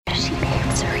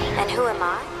And who am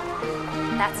I?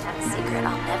 That's not a secret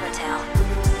I'll never tell.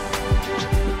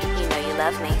 You know you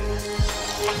love me.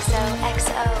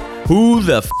 XOXO. Who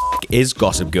the is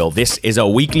Gossip Girl? This is a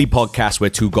weekly podcast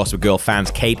where two Gossip Girl fans,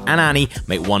 Kate and Annie,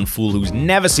 make one fool who's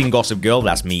never seen Gossip Girl,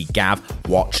 that's me, Gav,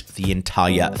 watch the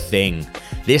entire thing.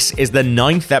 This is the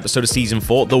 9th episode of season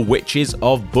 4, The Witches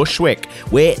of Bushwick,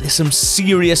 where there's some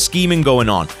serious scheming going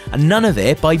on, and none of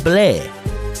it by Blair.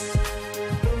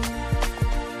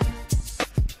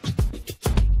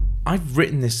 I've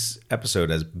written this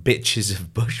episode as Bitches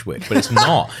of Bushwick, but it's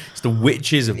not. It's The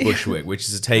Witches of Bushwick, which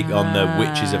is a take on the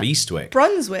Witches of Eastwick.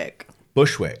 Brunswick.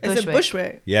 Bushwick. Is it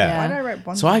Bushwick? Yeah. Why did I write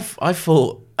Brunswick? So I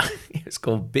thought it's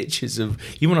called Bitches of...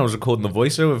 Even when I was recording the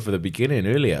voiceover for the beginning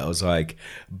earlier, I was like,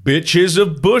 Bitches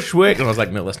of Bushwick. And I was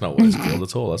like, no, that's not what it's called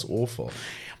at all. That's awful.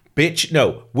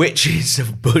 Witches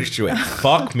of Bushwick.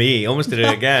 Fuck me. Almost did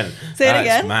it again. Say it again.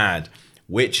 That's mad.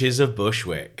 Witches of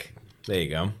Bushwick. There you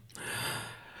go.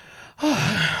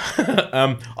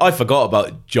 I forgot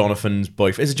about Jonathan's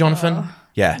boyfriend. Is it Jonathan?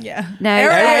 Yeah. Yeah. No,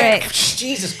 Eric.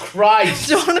 Jesus Christ.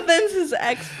 Jonathan's his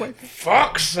ex-boyfriend.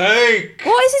 Fuck's sake.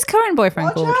 What is his current boyfriend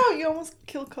Watch called? out, you almost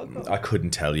killed Coco. I couldn't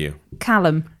tell you.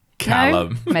 Callum.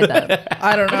 Callum. No? Made that up.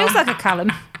 I don't He know. looks like a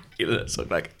Callum. He looks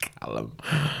like a Callum.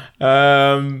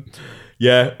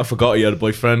 Yeah, I forgot he had a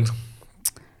boyfriend.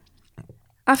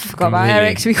 I forgot about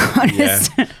Eric, to be quite Yeah.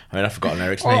 honest. I mean, I've forgotten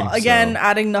Eric's name. Well, again, so.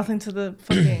 adding nothing to the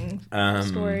fucking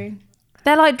story.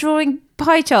 They're like drawing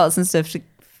pie charts and stuff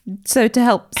to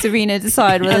help Serena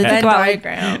decide whether to Venn go out with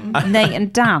diagram. Nate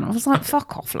and Dan. I was like,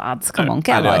 fuck off, lads. Come on,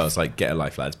 get I a know, I life. was like, get a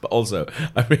life, lads. But also,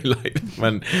 I really like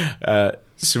when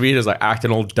Serena's like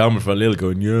acting all dumb in front of Lily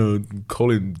going, yeah,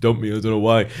 Colin dumped me, I don't know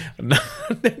why.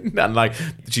 And like,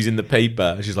 she's in the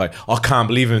paper. And she's like, I can't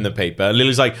believe him in the paper. And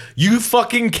Lily's like, you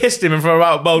fucking kissed him in front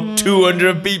of about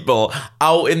 200 people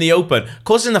out in the open. Of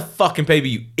course it's in the fucking paper,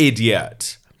 you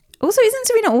idiot. Also, isn't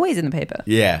Serena always in the paper?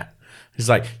 Yeah. It's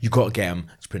like, you got to get him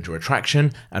to print a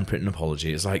retraction and print an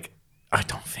apology. It's like, I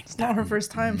don't think It's not her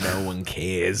first time. no one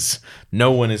cares.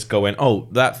 No one is going, oh,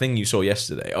 that thing you saw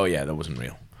yesterday. Oh, yeah, that wasn't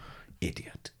real.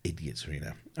 Idiot,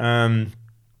 Serena.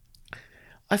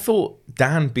 I thought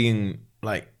Dan being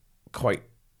like quite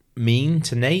mean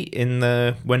to Nate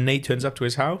when Nate turns up to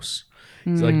his house.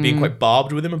 He's like being quite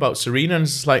barbed with him about Serena, and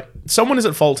it's just like, someone is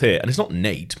at fault here, and it's not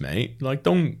Nate, mate. Like,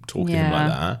 don't talk to him like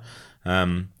that.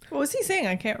 What was he saying?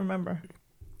 I can't remember.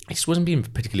 He just wasn't being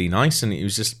particularly nice, and he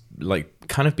was just like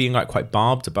kind of being like quite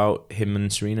barbed about him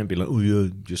and Serena, and being like, oh yeah,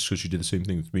 just because you did the same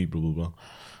thing with me, blah blah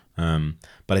blah.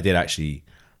 But I did actually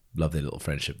love their little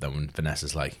friendship though, when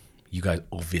Vanessa's like, you guys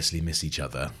obviously miss each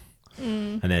other.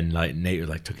 And then like Nate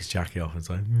like took his jacket off and was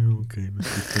like, okay,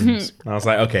 and I was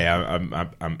like, okay,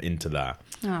 I'm into that.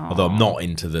 Aww. Although I'm not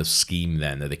into the scheme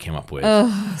then that they came up with.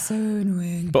 Oh, so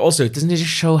annoying. But also, doesn't it just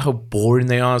show how boring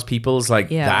they are as people? It's like,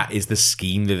 Yeah. that is the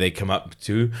scheme that they come up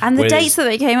to. And the Whereas- dates that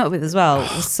they came up with as well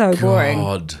was so boring.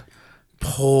 God,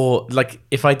 poor. Like,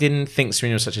 if I didn't think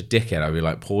Serena was such a dickhead, I'd be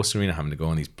like, poor Serena having to go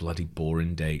on these bloody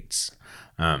boring dates.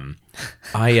 I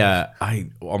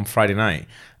on Friday night,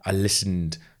 I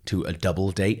listened to a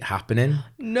double date happening.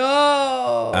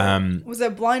 No. Was that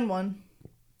a blind one?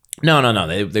 No.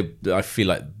 They I feel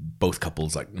like both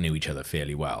couples like knew each other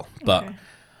fairly well, but. Okay.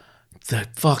 The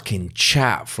fucking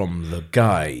chat from the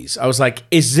guys. I was like,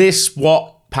 is this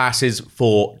what passes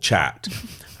for chat?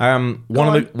 One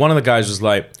of the guys was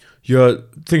like, yeah,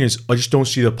 thing is, I just don't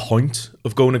see the point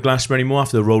of going to Glastonbury anymore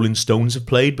after the Rolling Stones have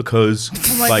played, because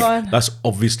God. that's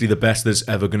obviously the best there's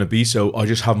ever going to be, so I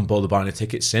just haven't bothered buying a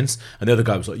ticket since. And the other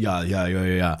guy was like,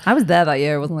 yeah. I was there that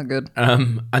year. It wasn't that good.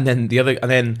 And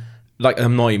then like,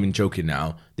 I'm not even joking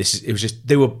now. It was just,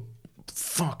 they were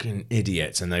fucking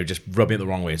idiots, and they were just rubbing it the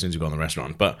wrong way as soon as we got in the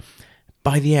restaurant. But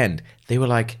by the end, they were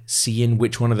like seeing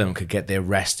which one of them could get their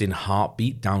resting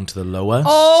heartbeat down to the lowest.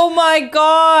 Oh my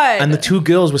God. And the two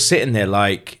girls were sitting there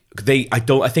like, I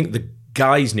think the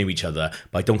guys knew each other,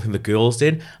 but I don't think the girls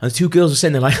did. And the two girls were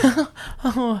sitting there like,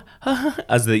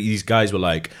 as these guys were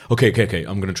like, okay,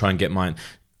 I'm going to try and get mine.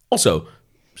 Also,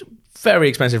 very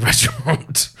expensive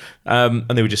restaurant. And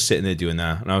they were just sitting there doing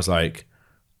that. And I was like,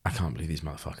 I can't believe these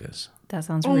motherfuckers. That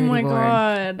sounds Oh really my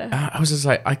boring. God. I was just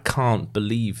like, I can't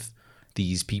believe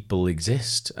these people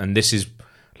exist. And this is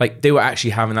like, they were actually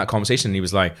having that conversation. And he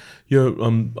was like, yeah,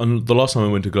 and the last time I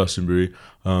went to Glastonbury,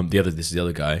 this is the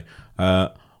other guy, I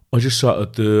just sat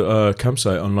at the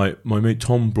campsite, and like my mate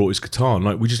Tom brought his guitar, and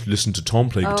like we just listened to Tom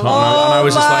play guitar. And I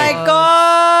was just like,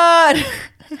 God.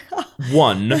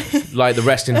 one, like the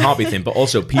Rest in Heartbeat thing, but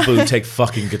also people who take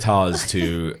fucking guitars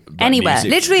to like, Anywhere,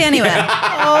 music. literally anywhere.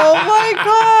 Oh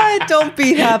my god! Don't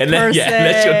be that person.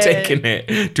 Unless you're taking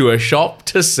it to a shop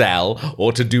to sell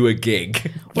or to do a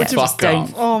gig. Yeah, Fuck just don't.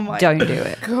 off. Oh my Don't do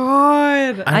it.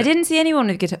 god! I didn't see anyone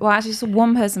with guitar. Well, I actually saw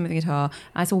one person with a guitar.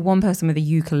 I saw one person with a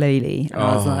ukulele, and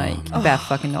I was like, "You better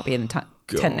fucking not be in the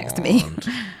tent next to me."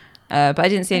 But I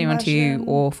didn't see anyone too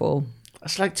awful.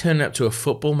 It's like turning up to a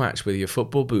football match with your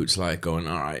football boots, like going,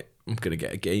 all right, I'm going to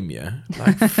get a game, yeah?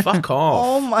 Like, fuck off.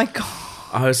 Oh my god!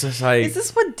 I was just like, Is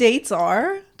this what dates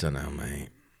are? don't know, mate.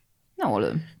 Not all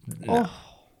of them.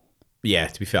 Yeah,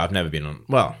 to be fair, I've never been on,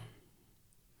 well,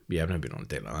 yeah, I've never been on a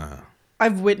date like that.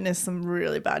 I've witnessed some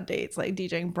really bad dates, like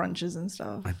DJing brunches and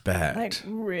stuff. I bet. Like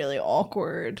really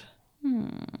awkward.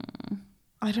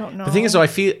 I don't know. The thing is, though,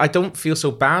 I don't feel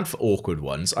so bad for awkward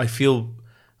ones. I feel,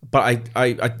 but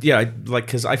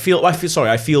I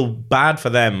feel bad for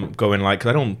them going like,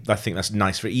 I think that's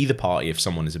nice for either party if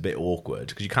someone is a bit awkward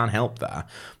because you can't help that.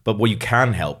 But what you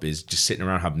can help is just sitting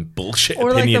around having bullshit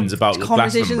or opinions like about the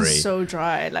conversation Glastonbury. is so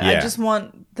dry. Like I Yeah. just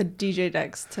want the DJ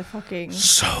decks to fucking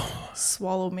So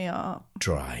swallow me up.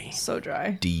 dry. So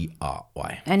dry.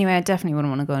 DRY. Anyway, I definitely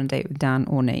wouldn't want to go on a date with Dan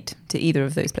or Nate to either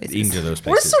of those places. Into those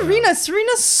Where's places. Serena?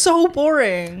 Serena's so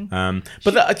boring.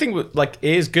 But I think like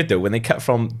it is good though when they cut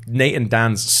from Nate and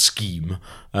Dan's scheme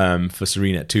for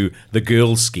Serena to the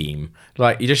girls' scheme.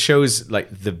 Like it just shows like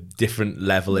the different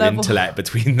level of intellect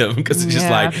between them because it's just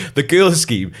Yeah. like the girls'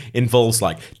 scheme involves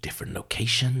like different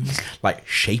locations, like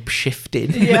shape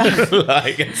shifting, Yeah.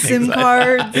 like and SIM things like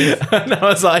cards. that. And I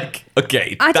was like,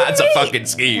 okay, I didn't that's a really- fucking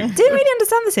scheme. Didn't really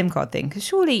understand the SIM card thing because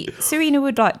surely Serena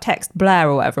would like text Blair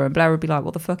or whatever, and Blair would be like,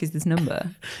 "What the fuck is this number?"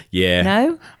 Yeah,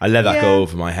 No? I let that Yeah. go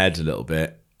over my head a little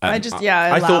bit. I I thought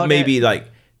allowed maybe it. like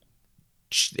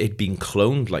it'd been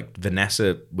cloned, like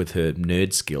Vanessa with her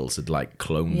nerd skills had like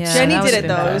cloned. Yeah. Jenny that did would've it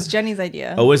been I better. It was Jenny's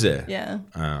idea. Oh, is it? Yeah.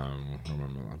 I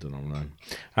don't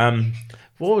know.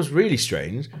 What was really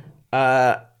strange?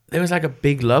 There was like a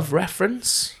Big Love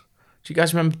reference. Do you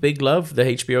guys remember Big Love, the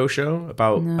HBO show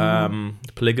about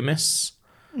polygamists?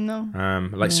 No.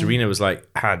 Like Serena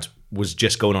was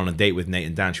just going on a date with Nate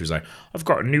and Dan. She was like, "I've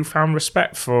got a newfound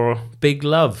respect for Big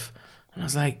Love," and I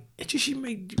was like, "Did she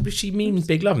mean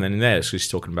Big Love?" And then in there, she's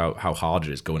talking about how hard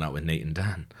it is going out with Nate and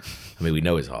Dan. I mean, we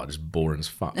know it's hard; it's boring as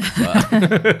fuck.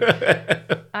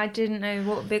 But I didn't know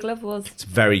what Big Love was. it's a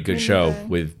very good show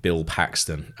with Bill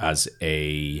Paxton as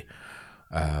a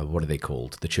what are they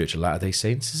called? The Church of Latter-day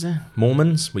Saints, is it?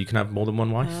 Mormons, where you can have more than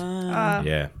one wife.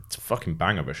 Yeah, it's a fucking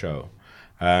bang of a show.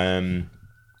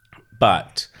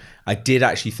 But I did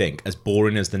actually think, as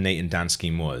boring as the Nate and Dan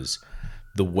scheme was,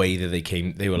 the way that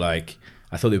they were like,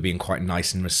 I thought they were being quite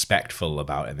nice and respectful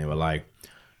about it. And they were like,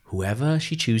 whoever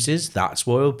she chooses, that's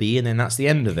what it'll be, and then that's the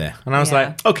end of it. And I was Yeah.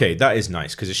 like, okay, that is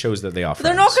nice because it shows that they are friends.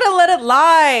 They're not gonna let it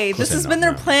lie. This they're has not, been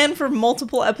their no. plan for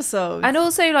multiple episodes. And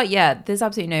also, like, yeah, there's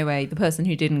absolutely no way the person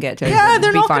who didn't get chosen yeah, would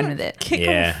they're be not fine gonna with it. kick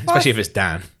Yeah, them especially if it's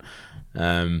Dan.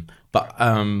 But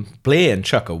Blair and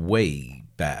Chuck are way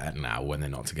better now when they're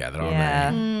not together, aren't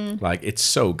Yeah. they? Like, it's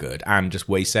so good and just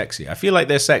way sexy. I feel like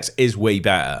their sex is way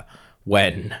better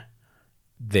when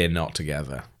they're not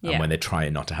together and Yeah. when they're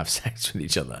trying not to have sex with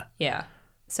each other. Yeah,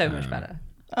 so much better.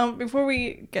 Before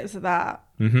we get to that,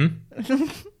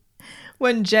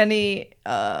 when Jenny,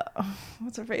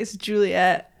 what's her face,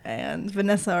 Juliet and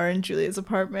Vanessa are in Juliet's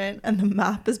apartment, and the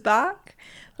map is back,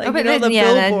 like Oh, but the then,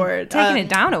 yeah, they're billboard. taking it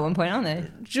down at one point, aren't they?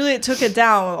 Juliet took it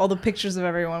down, all the pictures of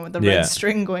everyone with the Yeah. red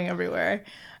string going everywhere,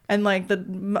 and like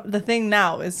the thing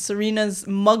now is Serena's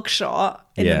mugshot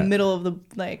in Yeah. the middle of the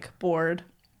like board,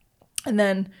 and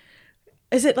then.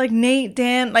 Is it like Nate,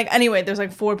 Dan? Like anyway, there's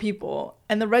like 4 people,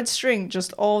 and the red string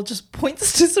just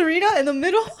points to Serena in the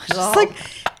middle. Just like,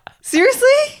 seriously?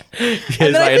 It's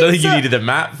then like, I don't think so- you needed a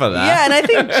map for that. Yeah, and I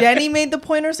think Jenny made the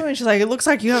point or something. She's like, it looks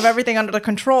like you have everything under the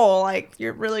control. Like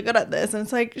you're really good at this, and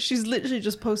it's like she's literally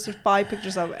just posted 5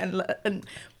 pictures of it and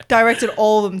directed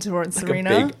all of them towards Like Serena.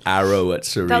 a big arrow at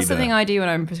Serena. That's something I do when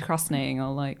I'm procrastinating.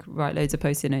 I'll like write loads of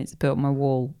post-it notes, put on my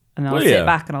wall, and I'll Will sit ya?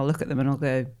 back and I'll look at them and I'll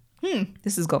go,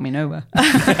 this has got me nowhere.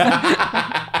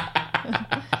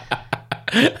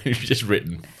 You've just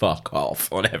written "fuck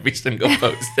off" on every single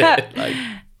post-it. Like,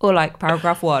 Or like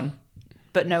paragraph 1,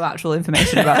 but no actual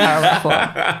information about paragraph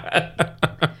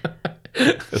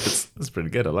 1. that's pretty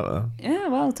good. I like that. Yeah,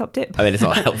 well, top tip I mean, it's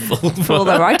not helpful. for all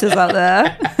the writers out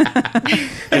there.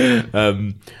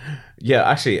 Yeah,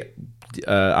 actually,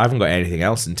 I haven't got anything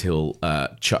else until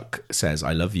Chuck says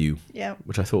 "I love you," Yeah.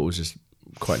 which I thought was just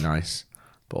quite nice,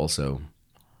 but also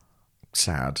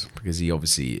sad because he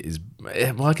obviously is.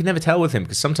 Well, I can never tell with him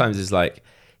because sometimes it's like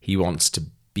he wants to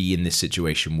be in this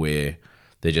situation where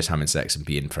they're just having sex and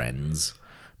being friends.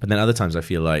 But then other times I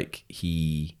feel like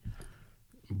he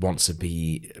wants to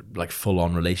be like full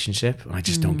on relationship, and I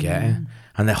just don't get it.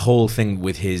 And the whole thing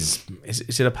with his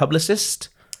is it a publicist?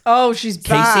 Oh, she's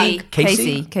back.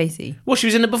 Casey? Well, she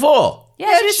was in it before.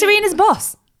 Yeah, she was Serena's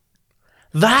boss.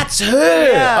 That's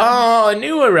her. Yeah. Oh, I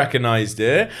knew I recognized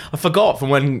her. I forgot from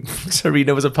when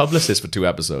Serena was a publicist for 2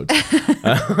 episodes.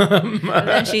 And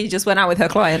then she just went out with her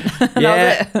client.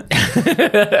 Yeah. That was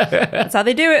it. That's how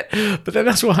they do it. But then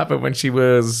that's what happened when she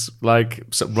was like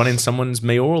running someone's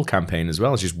mayoral campaign as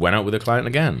well. She just went out with her client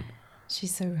again.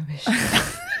 She's so rubbish.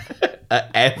 At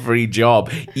every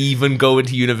job, even going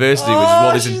to university, which is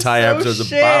what this she's entire so episode's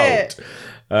shit.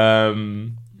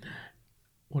 about.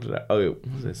 What did I? Oh,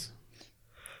 what was this?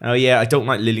 Oh yeah, I don't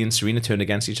like Lily and Serena turn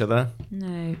against each other.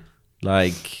 No.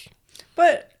 Like,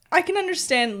 But I can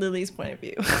understand Lily's point of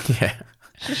view. yeah.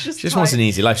 She's just She just wants an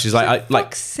easy life. She's like,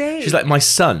 fuck's sake. she's like, my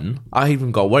son. I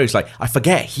even got worried. She's like, I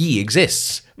forget he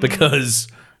exists because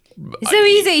It's so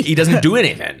easy. he doesn't do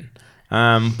anything.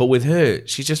 But with her,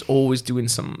 she's just always doing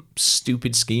some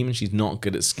stupid scheme, and she's not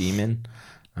good at scheming.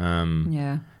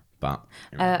 Yeah. But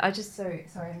I just sorry,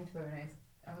 I need to blow my nose.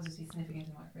 I was just sniffing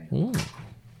into the microphone.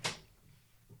 ooh,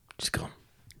 she's gone.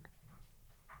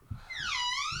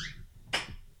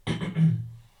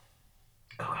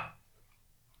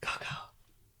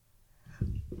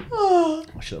 I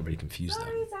should have really confused them.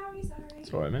 Sorry.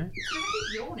 It's all right, mate. I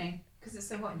keep yawning because it's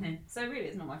so hot in here. So really,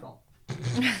 it's not my fault.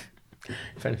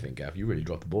 If anything, Gav, you really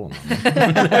dropped the ball on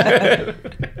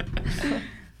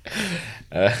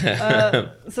that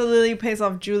one. So Lily pays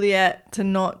off Juliet to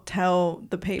not tell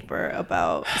the paper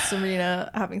about Serena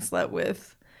having slept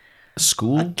with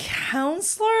School?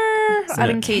 counselor at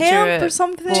a a teacher camp at or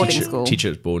something. boarding school. Teacher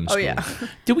at boarding Oh, school. yeah.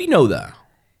 Do we know that?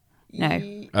 No.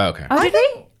 Oh, okay. Oh, did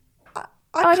they?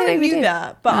 I don't kind of think we knew did.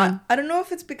 that, but I don't know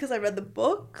if it's because I read the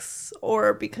books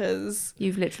or because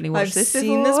You've literally watched I've this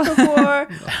seen before. this before,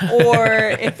 or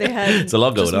if they had It's a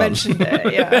lot going just on. mentioned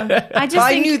it. Yeah, I just but I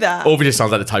think, knew that. Or if it just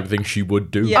sounds like the type of thing she would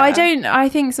do. Yeah. I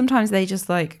think sometimes they just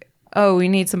like, oh, we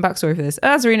need some backstory for this.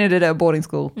 Oh, Serena did it at boarding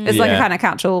school. It's like a Yeah. kind of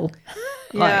catch-all.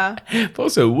 Yeah, But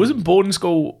also, wasn't boarding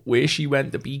school where she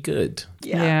went to be good?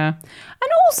 yeah.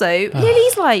 And also,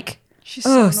 Lily's like, She's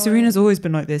so oh, annoying. Serena's always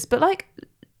been like this. But like,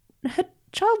 her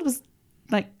child was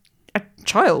like a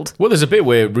child. Well, there's a bit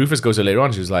where Rufus goes to later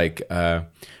on. She was like, "Oh,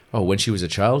 when she was a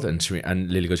child," and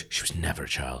Lily goes, "She was never a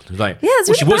child." It was like, Yeah, it's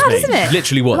well, really she was, bad, mate. isn't it? She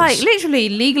literally was. Like, literally,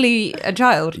 legally a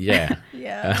child. yeah.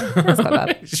 Yeah. That's quite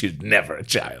bad. She was never a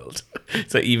child.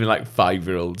 It's like even like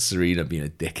 5-year-old Serena being a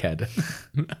dickhead.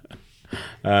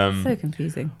 So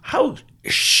confusing. How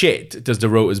shit does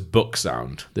Dorota's book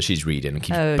sound that she's reading and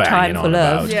keeps Oh, banging Time on for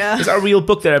Love. about? Yeah. Is that a real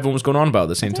book that everyone was going on about at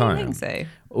the same I don't time? think so.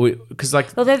 Because like,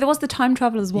 Although there was the Time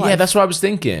Traveler's Wife. yeah, that's what I was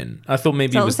thinking. I thought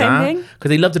maybe that it was the same that thing? because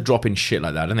they love to drop in shit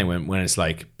like that, don't they? When it's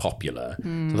like popular, so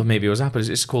I thought maybe it was that. But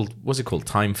it's called, what's it called?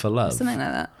 Time for Love. Something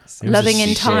like that. It was a Loving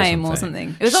in sequel or Time or something.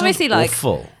 It was Sounds obviously like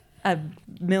awful. a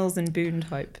Mills and Boone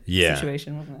type Yeah.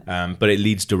 situation, wasn't it? But it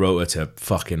leads Dorota to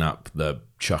fucking up the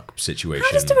Chuck situation.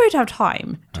 How does Dorota have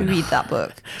time to read that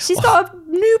book? She's got a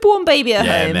newborn baby at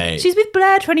Yeah, home. mate. She's with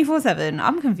Blair 24/7.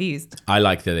 I'm confused. I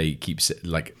like that they keep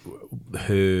like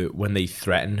her when they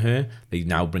threaten her, they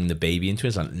now bring the baby into it.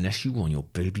 It's like, unless you want your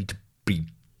baby to be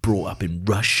brought up in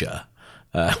Russia,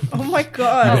 Oh my you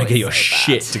god. better get your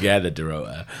shit together,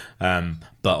 Dorota.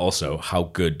 But also, how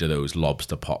good do those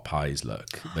lobster pot pies look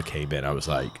that came in? I was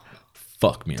like,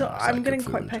 fuck me. that was I'm like getting good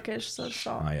quite food. peckish, so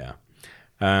stop. Oh yeah.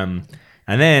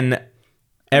 And then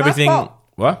everything. ball.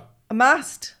 What? A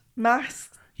mask.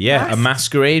 Yeah, a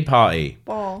masquerade party.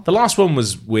 Ball. The last one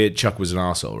was where Chuck was an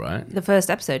arsehole, right? The first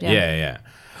episode, yeah. Yeah.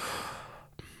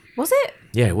 Was it?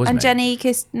 Yeah, it was. And mate. Jenny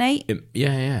kissed Nate?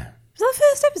 Yeah. Was that the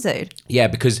first episode? Yeah,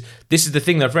 because this is the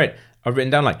thing that I've read. I've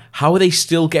written down, like, how are they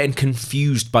still getting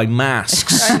confused by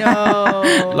masks? I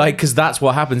know. Like, because that's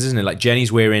what happens, isn't it? Like,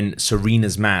 Jenny's wearing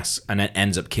Serena's mask and then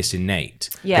ends up kissing Nate.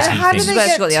 Yeah. 'Cause But he how do thinks- they First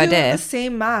get got the two idea. of the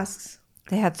same masks?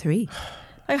 They had 3.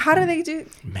 Like, how do they do?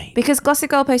 Mate. Because Gossip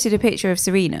Girl posted a picture of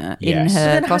Serena Yes. in So her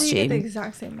Then how do you get the costume.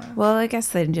 exact same mask? Well, I guess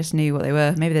they just knew what they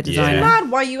were. Maybe the Yeah. designer.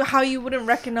 Mad how you wouldn't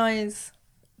recognize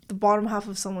the bottom half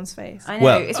of someone's face. I know,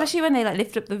 Well- especially when they like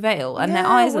lift up the veil and their Yeah,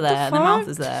 eyes are what the there and their mouth fuck?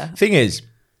 is there. Thing is,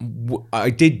 I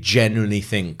did genuinely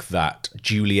think that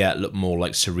Juliet looked more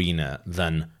like Serena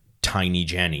than Tiny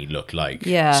Jenny looked like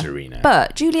Yeah. Serena.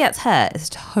 But Juliet's hair is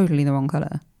totally the wrong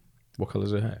color. What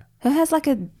colour's her hair? Her hair's like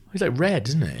a It's like red,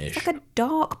 isn't it? Ish? like a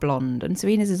dark blonde, and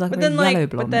Serena's is like But a then, yellow like,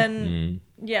 blonde. but then,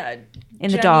 yeah, In the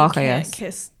Jenny dark, I can't guess.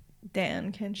 kiss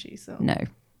Dan, can she? So no,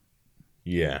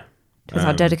 Yeah. because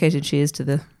how dedicated she is to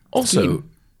the Also, scheme.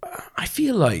 I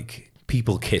feel like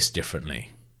people kiss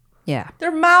differently. Yeah.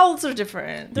 Their mouths are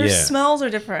different. Their Yeah. smells are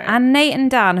different. And Nate and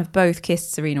Dan have both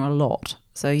kissed Serena a lot.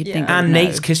 So you'd think. Yeah. they'd And know.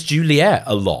 Nate's kissed Juliet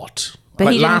a lot. But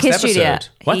Like he didn't last kiss episode. Juliet.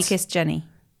 What? He kissed Jenny.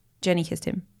 Jenny kissed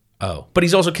him. Oh, but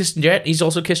he's also kissed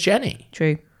Jenny.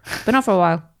 True. But not for a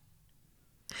while.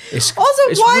 It's, Also,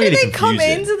 it's why really did they come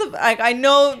confusing. into the like? I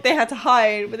know they had to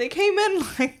hide, but they came in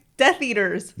like Death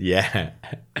Eaters. Yeah.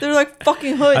 They're like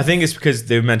fucking hoods. I think it's because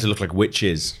they were meant to look like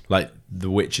witches, like the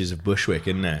witches of Bushwick,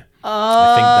 isn't there?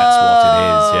 I think that's what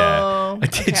it is, yeah.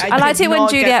 Okay, I liked did it when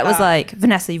not get Juliet was that. like,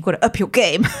 Vanessa, you've got to up your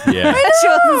game. Yeah. She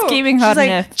wasn't scheming hard She's like,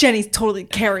 enough. Jenny's totally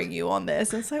carrying you on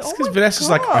this. And it's like, oh Because my Vanessa's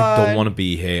God. like, I don't want to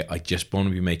be here. I just want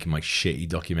to be making my shitty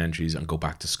documentaries and go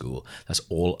back to school. That's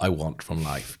all I want from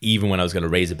life, even when I was going to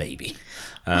raise a baby.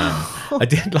 I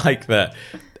did like that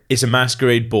it's a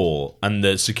masquerade ball and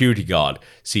the security guard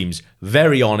seems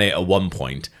very on it at one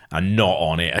point and not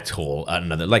on it at all at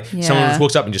another. Like, someone just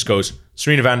walks up and just goes,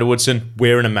 Serena van der Woodsen,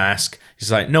 wearing a mask.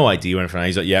 He's like, no ID or anything.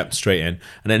 He's like, yeah, straight in.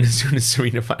 And then as soon as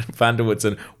Serena van der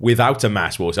Woodsen, without a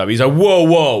mask, walks up, he's like,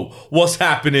 whoa, what's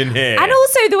happening here? And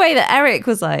also the way that Eric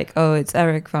was like, oh, it's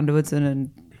Eric van der Woodsen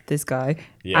and this guy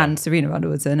and Serena van der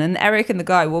Woodsen. And Eric and the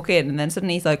guy walk in and then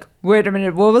suddenly he's like, wait a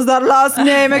minute, what was that last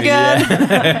name again?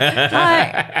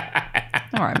 Like,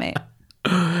 all right, mate.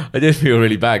 I did feel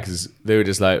really bad because they were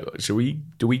just like,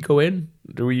 do we go in?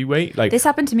 Do we wait? Like, This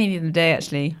happened to me the other day,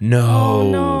 actually.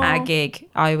 no. At a gig,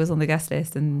 I was on the guest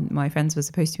list and my friends were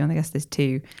supposed to be on the guest list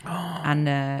too.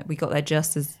 And we got there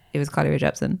just as it was Carly Rae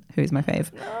Jepsen, who is my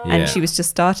fave. Yeah. And she was just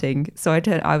starting. So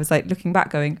I was like looking back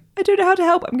going, I don't know how to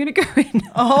help. I'm going to go in.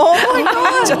 Oh my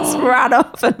God. I just ran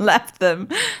off and left them.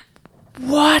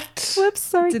 What? Whoops,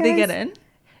 sorry Did they guys. get in?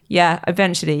 Yeah,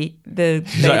 eventually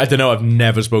She's like, I don't know, I've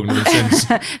never spoken to them since.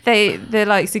 they're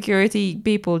like security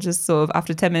people just sort of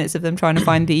after 10 minutes of them trying to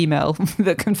find the email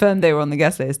that confirmed they were on the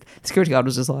guest list, the security guard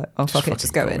was just like, oh fuck it,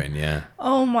 just go in. Yeah.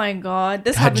 Oh my God.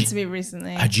 This Had happened you- to me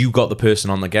recently. Had you got the person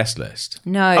on the guest list?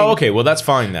 No. Oh, okay. Well, that's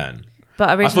fine then. But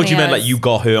I originally thought you meant I like was- you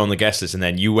got her on the guest list and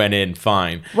then you went in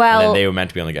fine. Well, and then they were meant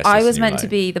to be on the guest list. I was and you were meant to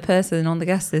like, be the person on the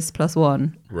guest list plus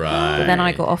one. Right. But then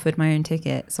I got offered my own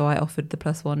ticket, so I offered the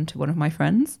plus one to one of my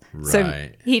friends. So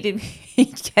Right. he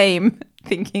came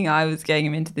thinking I was getting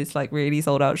him into this like really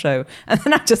sold out show, and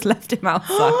then I just left him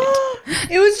outside.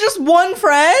 It was just one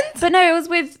friend? But no, it was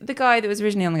with the guy that was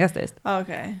originally on the guest list.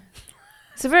 Okay.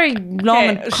 It's a very long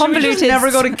and Should we convoluted. just never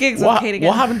go to gigs with Kate again?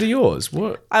 What happened to yours?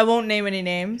 What? I won't name any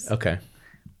names, Okay.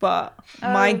 but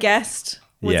my guest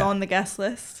was Yeah. on the guest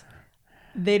list.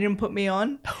 They didn't put me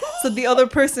on. So the other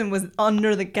person was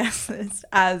under the guest list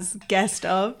as guest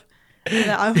of.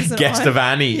 And I wasn't Guest on. of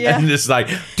Annie. Yeah. And it's like,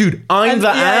 dude, I'm And- the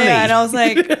Annie. Yeah, and I was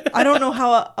like, I don't know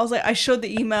how. I was like, I showed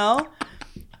the email.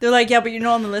 They're like, yeah, but you're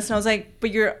not on the list. And I was like,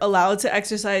 but you're allowed to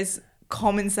exercise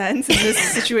common sense in this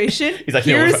situation. He's like,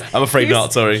 no, I'm afraid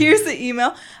not, sorry. Here's the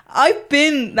email. I've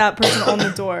been that person on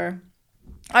the door.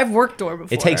 I've worked door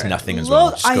before. It takes nothing as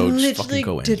well. Just I go- just literally fucking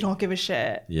go in. did not give a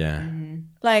shit. Yeah.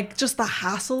 Like, just the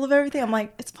hassle of everything. I'm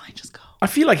like, it's fine, just go. I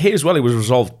feel like here as well, it was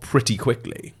resolved pretty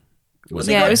quickly. Was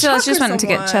They Yeah, got it was just, I Chuck just or wanted to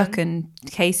get someone. Chuck and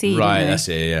Casey. Right, didn't they? that's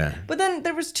it, yeah. But then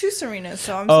there was two Serenas,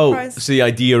 so I'm Oh, surprised. so the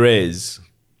idea is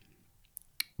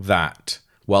that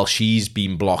while she's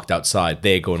been blocked outside,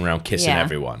 they're going around kissing Yeah.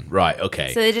 everyone. Right,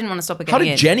 okay. So they didn't want to stop her How getting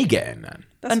did in. Jenny get in then?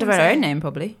 That's Under what I'm her own saying. name,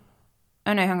 probably.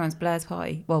 Oh no, hang on, it's Blair's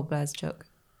party. Well, Blair's Chuck.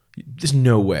 There's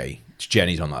no way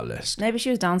Jenny's on that list. Maybe she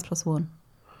was Dan's plus one.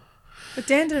 But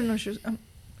Dan didn't know she was.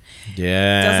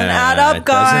 Yeah. Doesn't add up, it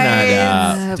doesn't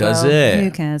add guys. up, does Well, it?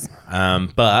 Who cares?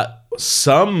 But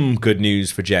some good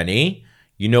news for Jenny.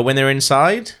 You know when they're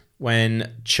inside?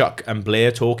 When Chuck and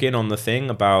Blair talking on the thing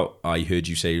about, I heard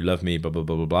you say you love me, blah, blah,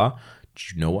 blah, blah, blah. Do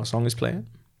you know what song is playing?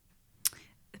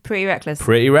 Pretty reckless.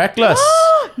 Pretty Reckless.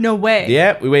 No way.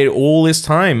 Yeah, we waited all this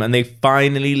time and they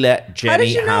finally let Jenny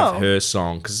you have know? her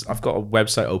song. Because I've got a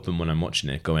website open when I'm watching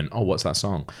it going, oh, what's that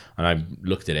song? And I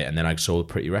looked at it and then I saw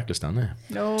Pretty Reckless down there.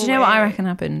 No Do you know what I way. reckon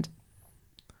happened?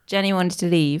 Jenny wanted to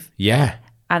leave Yeah.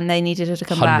 and they needed her to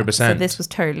come back. 100%. So this was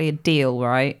totally a deal,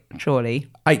 right? Surely.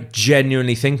 I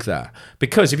genuinely think that.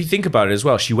 Because if you think about it as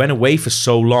well, she went away for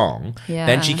so long, Yeah.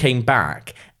 then she came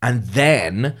back, and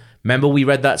then remember we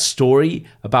read that story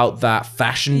about that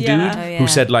fashion Yeah. dude Oh, yeah. who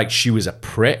said like she was a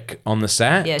prick on the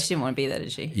set? Yeah, she didn't want to be there,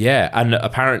 did she? Yeah, and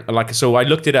apparently, like, so I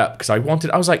looked it up because I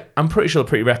was like, I'm pretty sure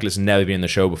Pretty Reckless has never been in the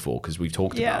show before because we've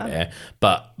talked about Yeah. it.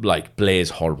 But like Blair's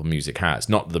horrible music has.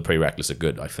 Not that the Pretty Reckless are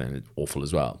good. I find it awful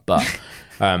as well. But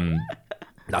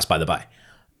that's by the by.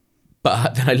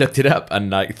 But then I looked it up and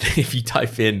like, if you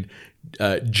type in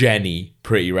Jenny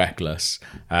Pretty Reckless.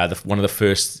 One of the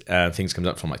first things comes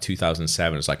up from like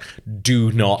 2007. It's like,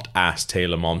 do not ask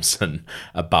Taylor Momsen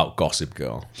about Gossip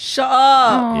Girl. Shut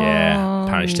up. Yeah,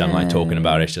 apparently she doesn't like talking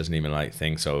about it. She doesn't even like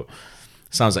things. So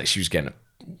sounds like she was getting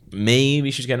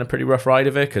a pretty rough ride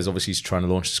of it, because obviously she's trying to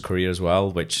launch his career as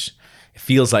well, which it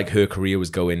feels like her career was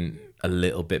going a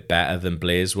little bit better than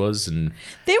Blair's was, and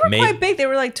They were quite big. They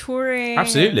were like touring,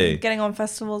 Absolutely. and getting on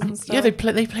festivals and stuff. yeah, they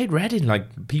played Reading.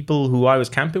 Like, people who I was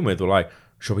camping with were like,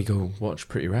 "Shall we go watch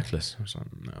Pretty Reckless?" I was like,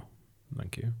 "No,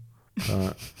 thank you."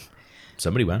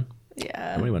 Somebody went.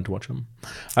 Yeah. Somebody went to watch them.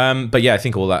 But yeah, I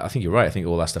think you're right. I think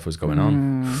all that stuff was going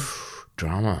on.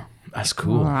 Drama. That's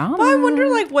cool. Wow. But I wonder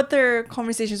like what their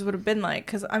conversations would have been like,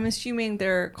 because I'm assuming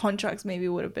their contracts maybe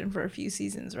would have been for a few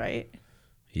seasons, right?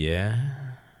 Yeah.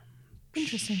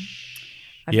 Interesting.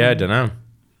 I don't know.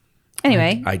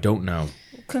 Anyway, I don't know.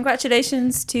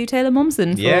 congratulations to Taylor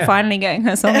Momsen for Yeah. finally getting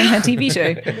her song in her TV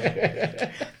show.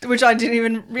 Which I didn't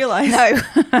even realize. No.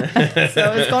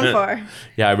 So it's gone far.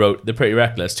 Yeah, I wrote The Pretty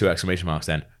Reckless, 2 exclamation marks,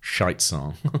 then shite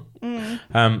song.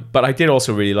 But I did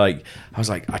also really like, I was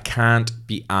like, I can't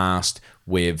be asked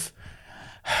with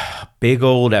a big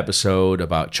old episode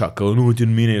about Chuck going, "Oh, I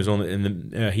didn't mean it. It was on in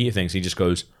the heat of things." He just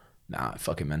goes, "Nah, I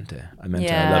fucking meant it. I meant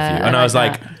it. I love you." And I was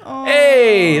like,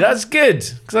 hey, that's good.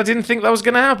 Because I didn't think that was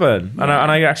going to happen. And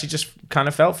I actually just kind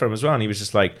of felt for him as well. And he was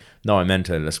just like, "No, I meant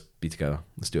it. Let's be together.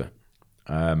 Let's do it."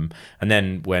 And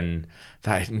then when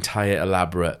that entire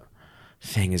elaborate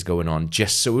thing is going on,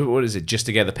 just so what is it? Just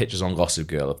to get the pictures on Gossip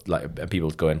Girl, like, and people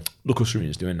going, "Look what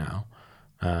Serena's doing now."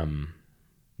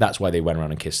 That's why they went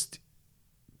around and kissed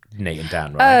Nate and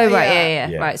Dan, right? Oh, right. Yeah.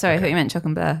 Yeah, Right. Sorry, I thought you meant Chuck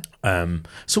and Blair.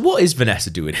 So what is Vanessa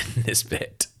doing in this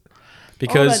bit? Oh,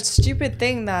 Because that stupid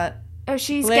thing that Oh,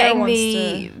 she's Blair getting wants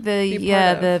the to be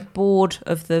part of. the board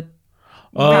of the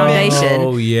foundation.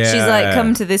 Oh, yeah. She's like,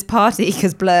 come to this party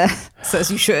because Blair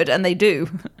says you should, and they do.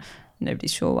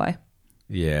 Nobody's sure why.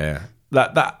 yeah,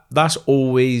 that's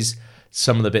always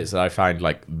some of the bits that I find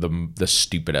like the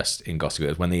stupidest in Gossip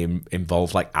Girl is when they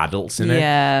involve like adults in it.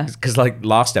 Yeah. Because like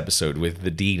last episode with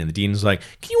the dean, and the dean's like,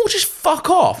 "Can you all just fuck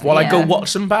off while I go Yeah. watch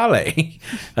some ballet?"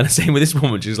 And the same with this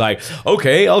woman. She's like,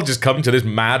 "Okay, I'll just come to this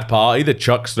mad party that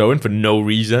Chuck's throwing for no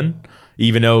reason,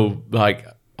 even though like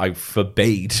I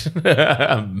forbade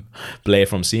Blair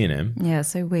from seeing him." Yeah,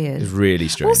 so weird. It's really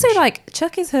strange. Also, like,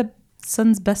 Chuck is her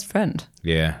son's best friend.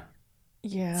 yeah.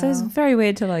 yeah. So it's very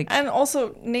weird to like. And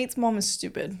also Nate's mom is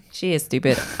stupid. She is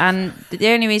stupid. And the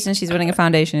only reason she's running a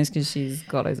foundation is because she's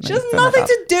got loads of She money. has from her nothing dad.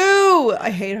 to do. I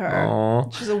hate her. Aw.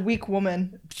 She's a weak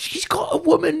woman. She's got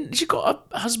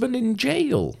a husband in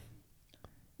jail.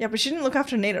 Yeah, but she didn't look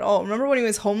after Nate at all. Remember when he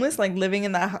was homeless, like living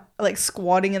in that, like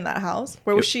squatting in that house?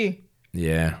 Where was she?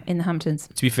 Yeah. In the Hamptons.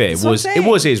 To be fair, That's what I'm it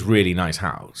was saying. his really nice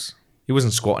house. He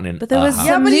wasn't squatting in. But there a was house.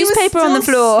 some but he was newspaper on the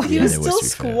still- floor. He Yeah, was there still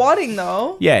was, to be fair. squatting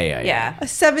though. Yeah. A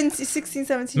 16,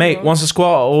 17 Mate, once a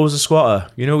squatter, always a squatter.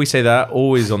 You know we say that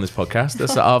always on this podcast.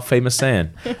 That's our famous saying.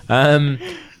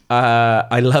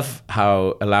 I love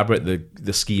how elaborate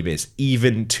the scheme is,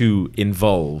 even to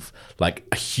involve like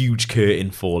a huge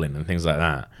curtain falling and things like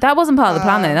that. That wasn't part of the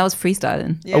plan, though. That was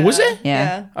freestyling. Yeah. Oh, was it?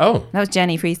 Yeah. Oh, That was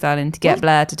Jenny freestyling to get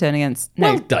Blair to turn against.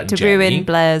 No, well done, to Jenny. ruin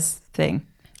Blair's thing.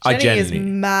 Jenny is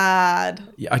mad.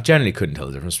 I generally couldn't tell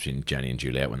the difference between Jenny and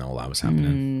Juliet when all that was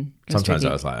happening. Sometimes tricky.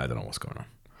 I was like, I don't know what's going on.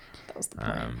 That was the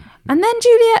point. And then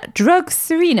Juliet drugs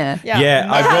Serena. Yeah,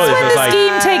 I mad. wrote it. I was The like,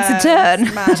 scheme takes a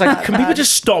turn. Mad, it's like, mad, can people mad.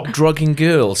 just stop drugging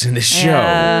girls in this show?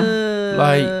 Yeah.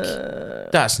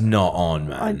 Like, that's not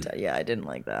on, I man. I didn't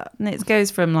like that. And it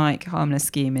goes from like harmless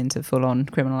scheme into full on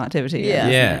criminal activity. Yeah.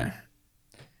 Yeah.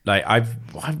 Like, I've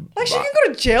Like she can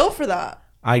go to jail for that.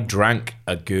 I drank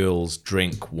a girl's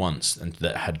drink once and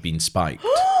that had been spiked.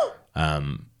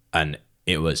 And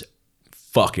it was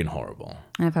fucking horrible.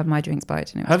 I've had my drinks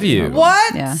spiked. And it was Have pretty you? horrible.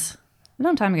 What? Yeah. A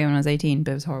long time ago when I was 18,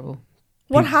 but it was horrible.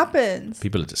 What happens?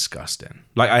 People are disgusting.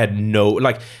 Like, I had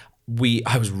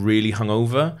I was really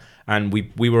hungover, and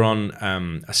we were on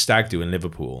a stag do in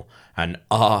Liverpool, and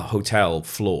our hotel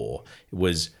floor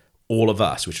was all of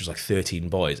us, which was like 13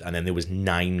 boys, and then there was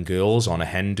 9 girls on a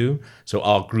hen do. So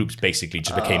our groups basically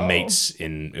just became mates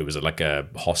it was like a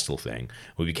hostel thing.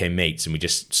 We became mates and we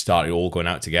just started all going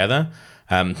out together.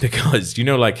 Because you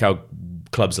know like how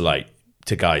clubs are like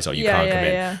to guys, you Yeah, can't yeah, come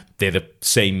in. yeah. They're the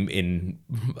same in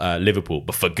Liverpool,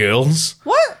 but for girls.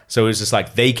 What? So it was just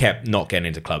like they kept not getting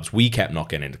into clubs. We kept not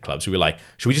getting into clubs. We were like,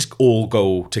 should we just all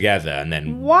go together and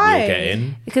then Why? we'll get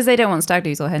in? Because they don't want stag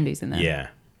do's or hen do's in there. Yeah.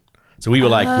 So we were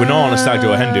like, we're not on a stag do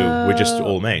or hen do. We're just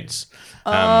all mates.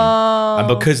 And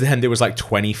because then there was like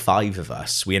 25 of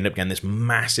us, we ended up getting this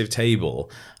massive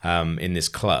table in this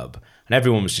club. and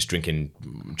everyone was just drinking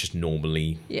just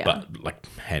normally, Yeah. but like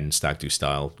hen stag do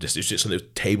style. Just it's just so the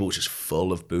table was just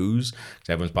full of booze because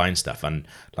everyone's buying stuff, and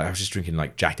like I was just drinking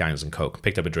like Jack Daniels and Coke.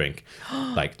 Picked up a drink,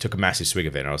 like took a massive swig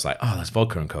of it, and I was like, oh, that's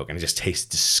vodka and Coke, and it just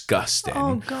tasted disgusting.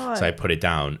 Oh, God. So I put it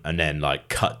down, and then like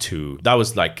cut to that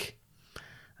was like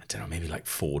I don't know, maybe like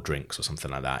 4 drinks or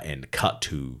something like that. And cut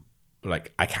to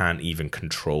like I can't even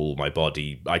control my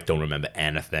body. I don't remember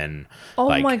anything. Oh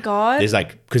Like, my God. There's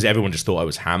like because everyone just thought I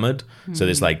was hammered. So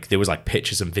there was like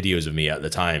pictures and videos of me at the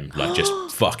time, like just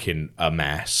fucking a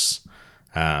mess.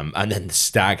 And then the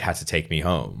stag had to take me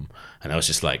home, and I was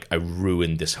just like, I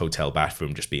ruined this hotel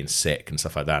bathroom just being sick and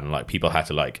stuff like that. And like people had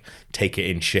to like take it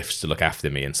in shifts to look after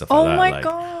me and stuff like that. Oh my Like,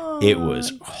 God. it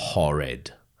was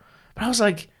horrid. But I was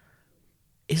like,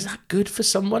 is that good for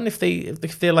someone if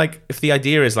they're like if the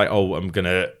idea is like, oh, I'm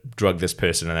gonna drug this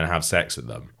person and then have sex with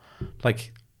them,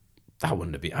 like that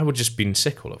wouldn't have been. I would just been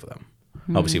sick all over them.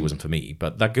 Obviously, it wasn't for me,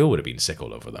 but that girl would have been sick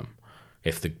all over them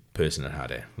if the person had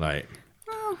had it. Like,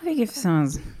 I think if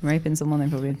someone's raping someone, they're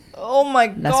probably Oh my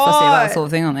God. less fussy about that sort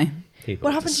of thing, aren't they? people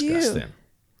What are happened to you? disgusting.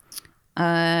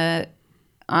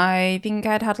 I think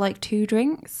I'd had like 2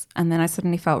 drinks, and then I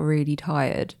suddenly felt really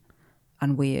tired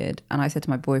and weird. And I said to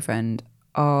my boyfriend,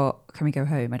 oh, can we go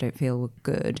home? I don't feel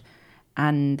good.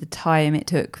 And the time it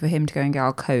took for him to go and get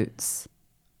our coats,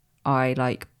 I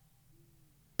like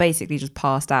basically just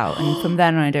passed out. And from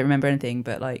then on, I don't remember anything,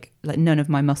 but like none of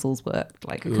my muscles worked.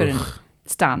 Like I couldn't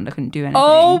stand, I couldn't do anything.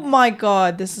 Oh my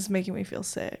God, this is making me feel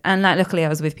sick. And like, luckily I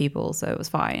was with people, so it was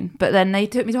fine. But then they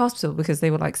took me to hospital because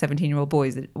they were like 17-year-old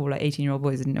boys or like 18-year-old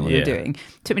boys that didn't know what they were doing.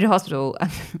 Took me to hospital,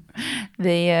 and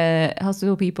the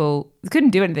hospital people couldn't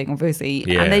do anything, obviously.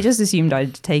 Yeah. And they just assumed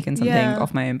I'd taken something Yeah.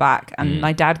 off my own back. And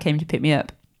my dad came to pick me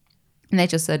up, and they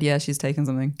just said, yeah, she's taken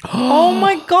something. Oh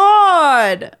my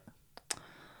God.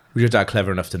 Was your dad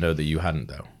clever enough to know that you hadn't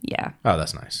though? Yeah. Oh,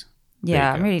 that's nice. There Yeah,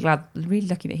 you I'm go. really glad, really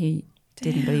lucky that he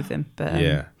didn't believe them. But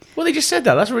Yeah. Well, they just said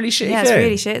that. That's a really shitty yeah, it's thing.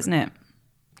 really shit, isn't it?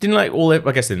 Didn't like all. I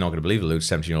guess they're not going to believe it.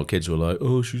 Loads of 17-year-old kids were like,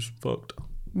 "Oh, she's fucked."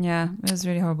 Yeah, it was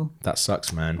really horrible. That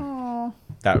sucks, man.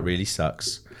 That really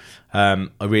sucks. I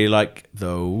really like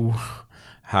though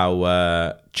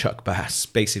how Chuck Bass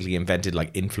basically invented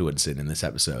like influencing in this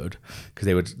episode, because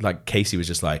they would like Casey was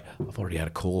just like, I've already had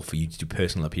a call for you to do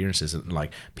personal appearances, and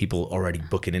like people already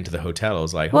booking into the hotel. I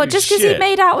was like, Well, holy just because he shit.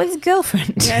 made out with his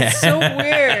girlfriend. Yeah, it's so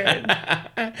weird.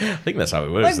 I think that's how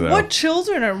it works. Like, though. what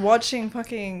children are watching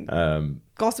fucking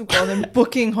Gossip Girl and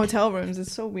booking hotel rooms?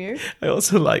 It's so weird. I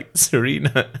also like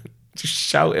Serena just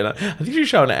shouting. I think she was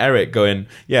shouting at Eric, going,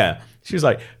 "Yeah." She was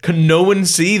like, "Can no one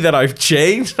see that I've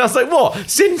changed?" I was like, "What?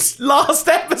 Since last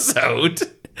episode?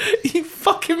 You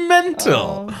fucking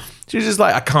mental." Oh. She was just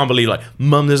like, "I can't believe like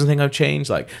Mum doesn't think I've changed.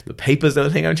 Like the papers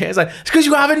don't think I've changed." It's like, it's because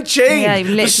you haven't changed. Yeah, you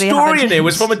the literally story haven't in it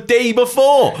was changed. from a day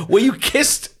before where you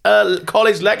kissed a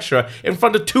college lecturer in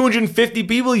front of 250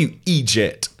 people. You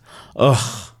idiot.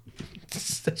 Ugh.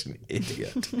 Such an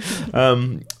idiot.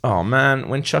 Oh man,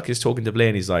 when Chuck is talking to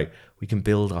Blaine, he's like, "We can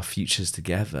build our futures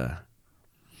together."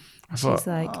 I thought, She's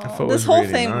like, I thought it This was whole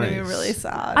really thing nice. made me really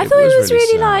sad. I It thought it was was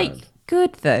really really sad. like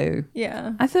good though.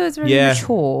 yeah. I thought it was really Yeah.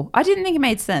 mature. I didn't think it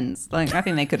made sense. Like I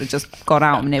think they could have just gone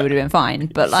out and it would have been fine.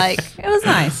 But like it was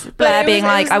nice. Blair it being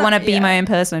was- it like, was I not- want to be yeah. my own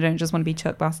person. I don't just want to be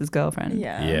Chuck Bass's girlfriend.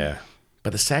 Yeah. Yeah,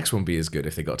 but the sex won't be as good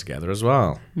if they got together as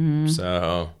well.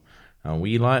 So, and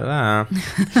we like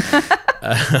that.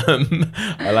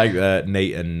 I like that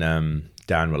Nate and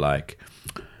Dan were like,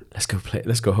 let's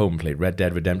go home and play Red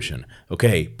Dead Redemption.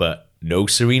 Okay, but no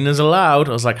Serenas allowed.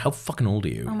 I was like, how fucking old are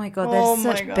you? Oh my god, Oh they're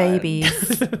my such God.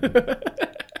 babies.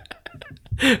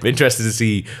 I'm interested to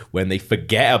see when they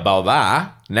forget about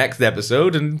that next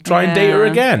episode and try and date her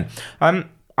Yeah. again.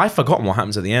 I've forgotten what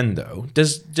happens at the end though.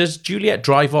 Does Juliet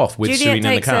drive off with Juliet Serena in the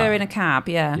takes car? her in a cab,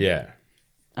 yeah. Yeah.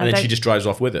 I And then she don't- just drives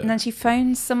off with her. And then she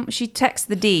phones she texts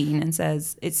the dean and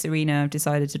says, it's Serena, I've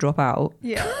decided to drop out.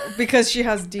 Yeah. Because she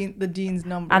has the dean's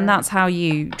number. And that's how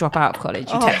you drop out of college.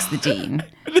 You text the dean.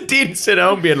 The dean sit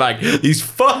home being like, these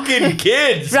fucking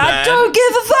kids, I man. don't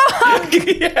give a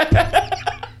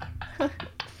fuck.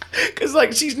 Because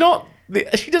like she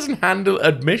doesn't handle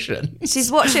admission.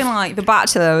 She's watching like The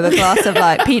Bachelor with a glass of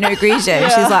like Pinot Grigio.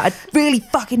 She's like, I really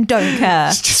fucking don't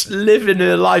care. She's just living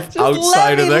her life Just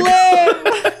outside of let me the.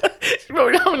 live. She's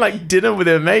probably having like dinner with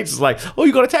her mates. It's like, oh,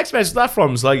 you got a text message that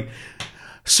from? It's like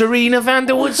Serena van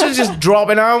der Woodsen's just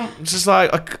dropping out. It's just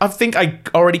like I think I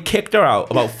already kicked her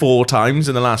out about 4 times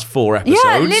in the last 4 episodes.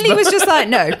 Yeah, Lily was just like,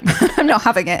 no, I'm not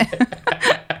having it.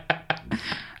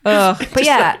 Ugh. But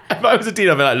yeah, If I was a dean,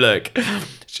 I'd be like, look,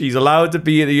 she's allowed to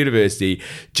be at the university.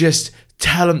 Just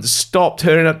tell them to stop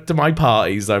turning up to my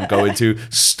parties I'm going to.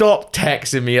 Stop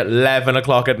texting me at 11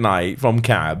 o'clock at night from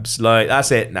cabs. Like,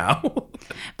 that's it now.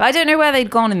 But I don't know where they'd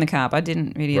gone in the cab. I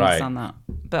didn't really Right. understand that.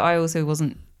 But I also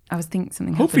wasn't. I was thinking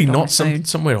something. Hopefully happened on not my phone.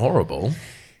 somewhere horrible.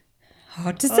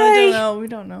 Hard to I don't say. know. We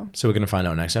don't know. So we're going to find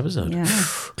out next episode. Yeah.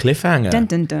 Cliffhanger. Dun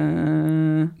dun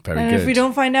dun. Very And good. if we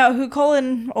don't find out who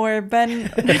Colin or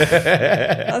Ben,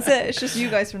 that's it. It's just you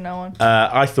guys from now on.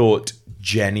 I thought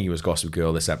Jenny was Gossip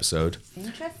Girl this episode.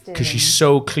 Interesting. Because she's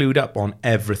so clued up on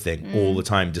everything all the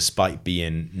time, despite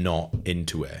being not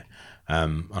into it.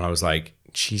 And I was like,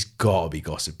 she's got to be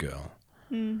Gossip Girl.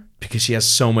 Because she has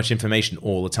so much information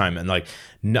all the time. And like,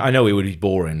 I know it would be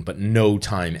boring, but no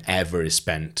time ever is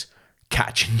spent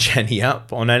catching Jenny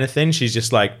up on anything. She's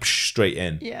just like, psh, straight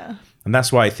in. Yeah. And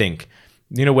that's why I think,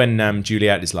 you know, when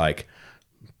Juliet is like,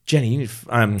 Jenny, you need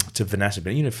to Vanessa, but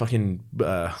you need to fucking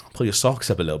pull your socks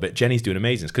up a little bit. Jenny's doing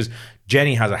amazing because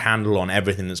Jenny has a handle on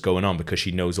everything that's going on because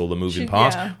she knows all the moving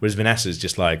parts. Yeah. Whereas Vanessa's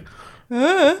just like,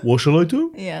 what shall I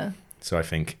do? Yeah. So I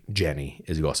think Jenny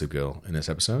is Gossip Girl in this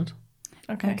episode.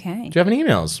 Okay. Okay. Do you have any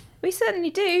emails? We certainly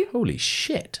do. Holy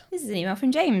shit. This is an email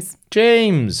from James.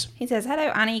 James. He says, "Hello,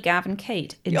 Annie, Gav, and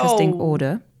Kate. Interesting Yo.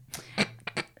 order.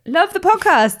 Love the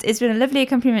podcast. It's been a lovely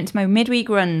accompaniment to my midweek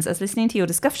runs, as listening to your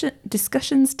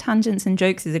discussions, tangents, and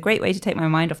jokes is a great way to take my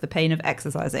mind off the pain of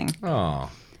exercising.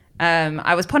 Oh.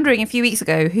 I was pondering a few weeks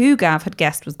ago who Gav had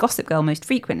guessed was Gossip Girl most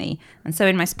frequently, and so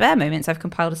in my spare moments, I've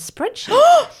compiled a spreadsheet.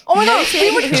 Oh my god,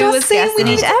 we were who just was saying guessed we in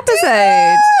need each to do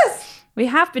episode. this! We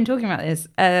have been talking about this.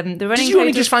 The running Did you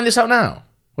only total- just find this out now?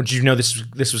 Or did you know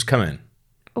this was coming?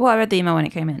 Well, I read the email when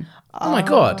it came in. Oh my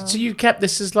God. So you kept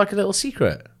this as like a little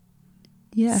secret?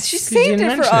 Yes. She You saved didn't it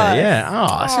for mention us. Yeah.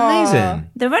 Oh, that's amazing.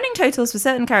 The running totals for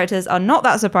certain characters are not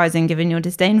that surprising given your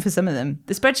disdain for some of them.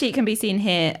 The spreadsheet can be seen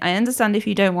here. I understand if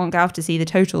you don't want Gav to see the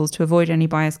totals to avoid any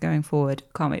bias going forward.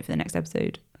 Can't wait for the next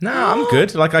episode. No, I'm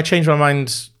good. Like, I changed my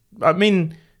mind. I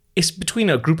mean, it's between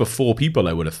a group of 4 people,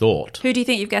 I would have thought. Who do you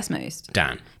think you've guessed most?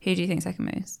 Dan, Who do you think second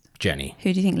most? Jenny,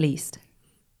 Who do you think least?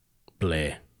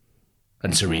 Blair,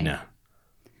 and Serena,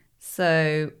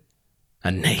 So,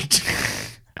 and Nate.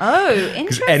 oh, Because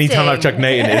interesting. anytime I've chucked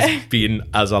Nate in, it's been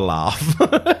as a laugh.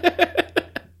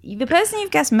 The person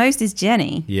you've guessed most is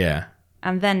Jenny, Yeah.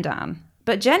 and then Dan.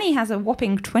 But Jenny has a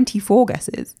whopping 24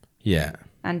 guesses, Yeah.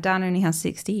 and Dan only has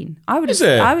 16. I would. Is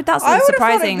it? I would. That's I a would have thought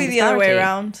surprising. it'd be the other way disparity.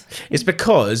 around. It's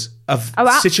because of Oh,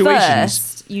 at situations.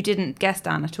 first, you didn't guess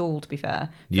Dan at all, to be fair.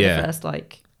 For Yeah. the first,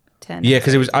 10. Yeah,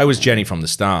 because I was Jenny from the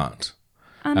start.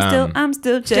 I'm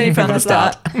still Jenny from the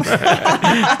start.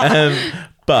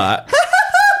 But,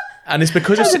 and it's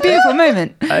because It's a beautiful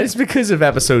moment. it's because of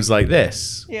episodes like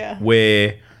this. Yeah.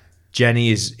 Where Jenny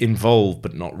is involved,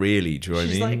 but not really. Do you know what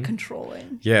I She's mean? like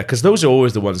controlling. Yeah, because those are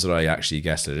always the ones that I actually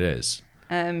guessed it is.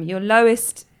 Your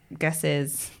lowest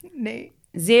guesses: Nate.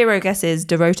 0 guesses,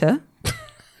 Dorota.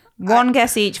 1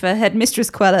 guess each for Headmistress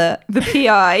Queller, the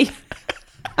PI.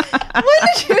 When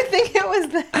did you think it was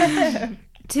them?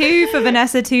 2 for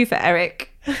Vanessa, 2 for Eric.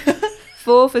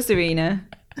 4 for Serena.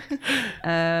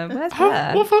 Where's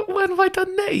Blair? When have I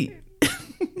done Nate?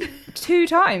 2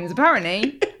 times,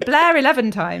 apparently. Blair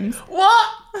 11 times. What?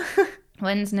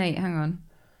 When's Nate? Hang on.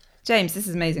 James, this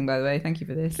is amazing, by the way. Thank you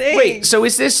for this. Wait, so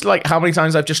is this like how many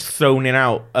times I've just thrown it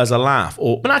out as a laugh?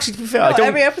 Or, but actually, to be fair, I don't.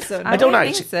 every episode. I don't I don't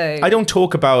actually. think so. I don't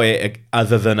talk about it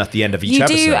other than at the end of each You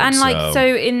episode.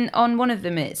 do, and on one of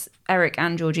them it's Eric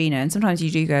and Georgina, and sometimes you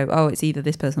do go, oh, it's either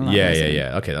this person or that Yeah, person.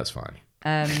 yeah. Okay, that's fine.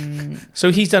 Um,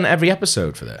 So he's done every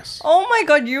episode for this. Oh my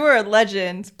god, you are a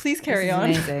legend. Please carry this is on.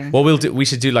 amazing. What we'll do, we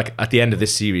should do like at the end of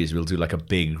this series, we'll do like a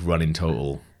big running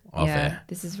total of Yeah, it.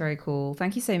 this is very cool.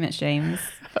 Thank you so much, James.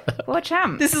 What a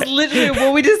champ. This is literally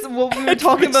what we were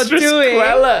talking about Mistress doing.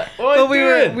 Queller, what But are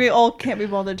you doing? we all can't be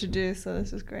bothered to do, so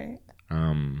this is great.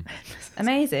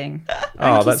 Amazing. Oh,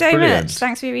 Thank you that's so brilliant. much.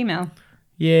 Thanks for your email.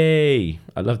 Yay!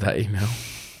 I love that email.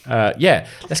 Yeah,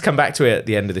 let's come back to it at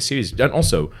the end of the series. And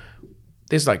also,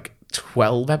 there's like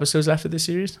 12 episodes left of this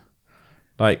series.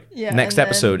 Like, Yeah, next and then-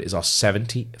 episode is our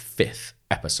 75th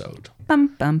episode.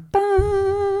 Bum, bum,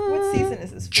 bum. What season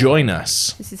is this for? Join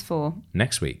us This is 4.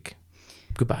 next week.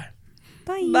 Goodbye.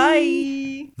 Bye.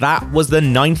 Bye. That was the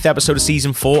 9th episode of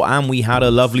season 4, and we had a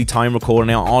lovely time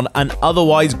recording it on an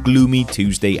otherwise gloomy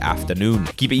Tuesday afternoon.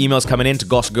 Keep your emails coming in to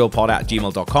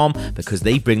gossipgirlpod@gmail.com because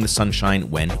they bring the sunshine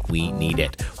when we need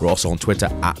it. We're also on Twitter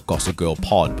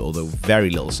 @gossipgirlpod, although very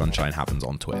little sunshine happens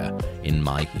on Twitter, in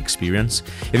my experience.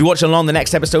 If you're watching along, the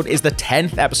next episode is the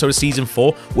 10th episode of season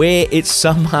 4, where it's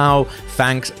somehow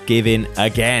Thanksgiving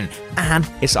again, and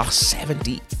it's our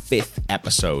 75th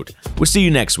episode. We'll see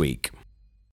you next week.